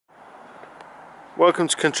Welcome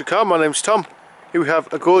to Country Car. My name's Tom. Here we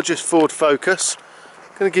have a gorgeous Ford Focus.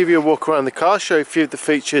 I'm going to give you a walk around the car, show you a few of the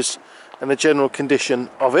features and the general condition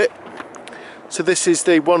of it. So this is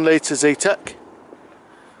the 1 litre Zetec.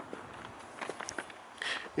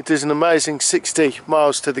 It does an amazing 60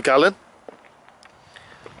 miles to the gallon.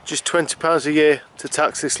 Just £20 a year to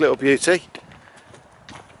tax this little beauty.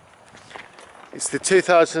 It's the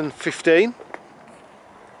 2015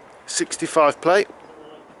 65 plate.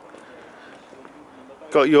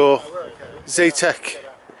 Got your Zetec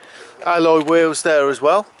alloy wheels there as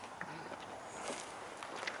well.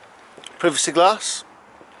 Privacy glass.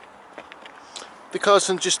 The car's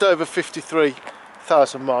on just over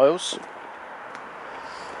 53,000 miles.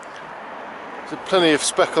 There's plenty of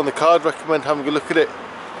spec on the car. I'd recommend having a look at it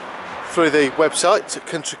through the website at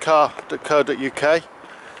countrycar.co.uk.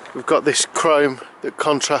 We've got this chrome that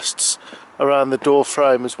contrasts around the door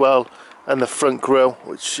frame as well, and the front grille,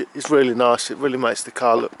 which is really nice. It really makes the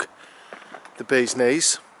car look the bee's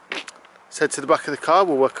knees. Let's head to the back of the car,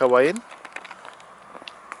 we'll work our way in.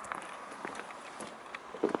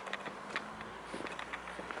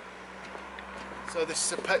 So this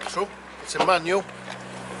is a petrol, it's a manual,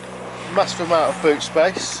 massive amount of boot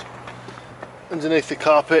space. Underneath the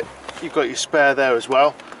carpet you've got your spare there as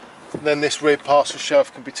well. And then this rear parcel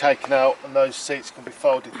shelf can be taken out and those seats can be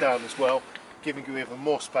folded down as well, giving you even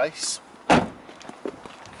more space.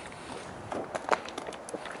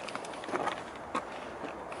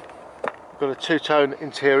 Got a two-tone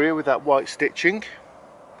interior with that white stitching,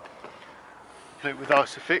 complete with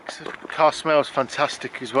Isofix. The car smells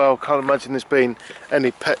fantastic as well. Can't imagine there's been any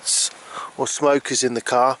pets or smokers in the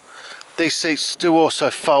car. These seats do also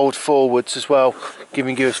fold forwards as well,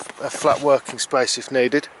 giving you a flat working space if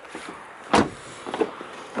needed.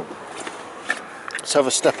 Let's have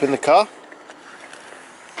a step in the car.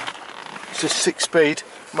 It's just 6-speed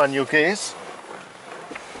manual gears,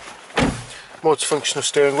 multifunctional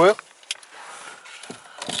steering wheel.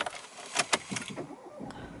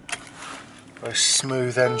 Very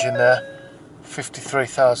smooth engine there,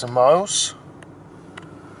 53,000 miles.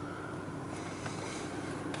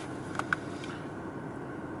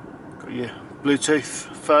 Got your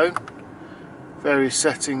Bluetooth phone, various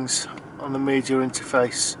settings on the media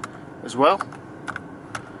interface as well.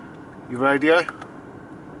 Your radio,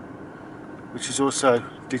 which is also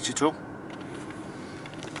digital.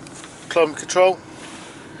 Climate control,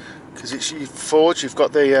 because it's Ford, you've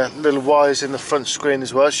got the little wires in the front screen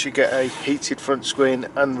as well, so you get a heated front screen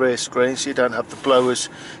and rear screen, so you don't have the blowers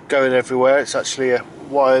going everywhere. It's actually a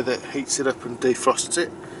wire that heats it up and defrosts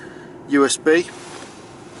it. USB,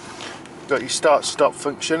 you've got your start stop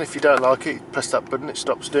function. If you don't like it, you press that button, it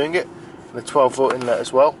stops doing it. And a 12-volt inlet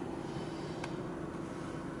as well.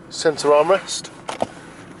 Centre armrest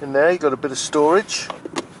in there, you've got a bit of storage.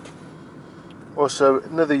 Also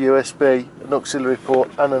another USB, an auxiliary port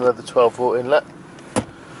and another 12-volt inlet.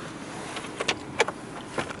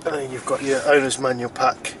 And then you've got your owner's manual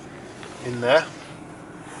pack in there.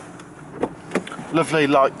 Lovely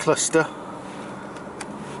light cluster.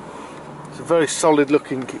 It's a very solid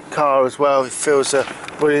looking car as well. It feels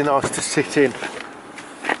really nice to sit in.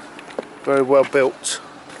 Very well built.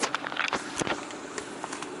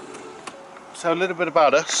 So a little bit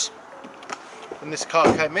about us. When this car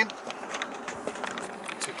came in,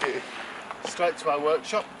 took it straight to our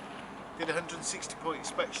workshop, did a 160-point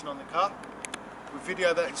inspection on the car. We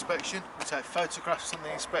video that inspection, we take photographs on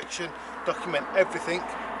the inspection, document everything,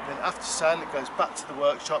 and then after sale it goes back to the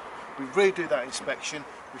workshop. We redo that inspection,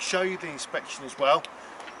 we show you the inspection as well.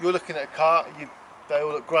 You're looking at a car, they all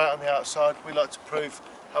look great on the outside. We like to prove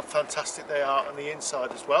how fantastic they are on the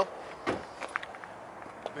inside as well.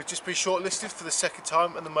 We've just been shortlisted for the second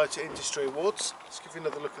time at the Motor Industry Awards. Let's give you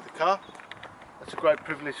another look at the car. That's a great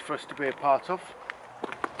privilege for us to be a part of.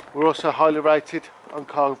 We're also highly rated on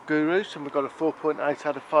Car Gurus, and we've got a 4.8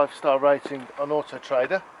 out of 5-star rating on Auto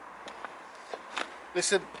Trader.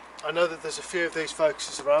 Listen, I know that there's a few of these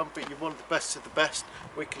Focuses around, but you want the best of the best.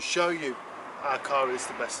 We can show you our car is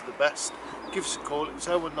the best of the best. Give us a call, it's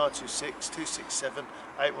 01926 267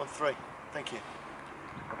 813. Thank you.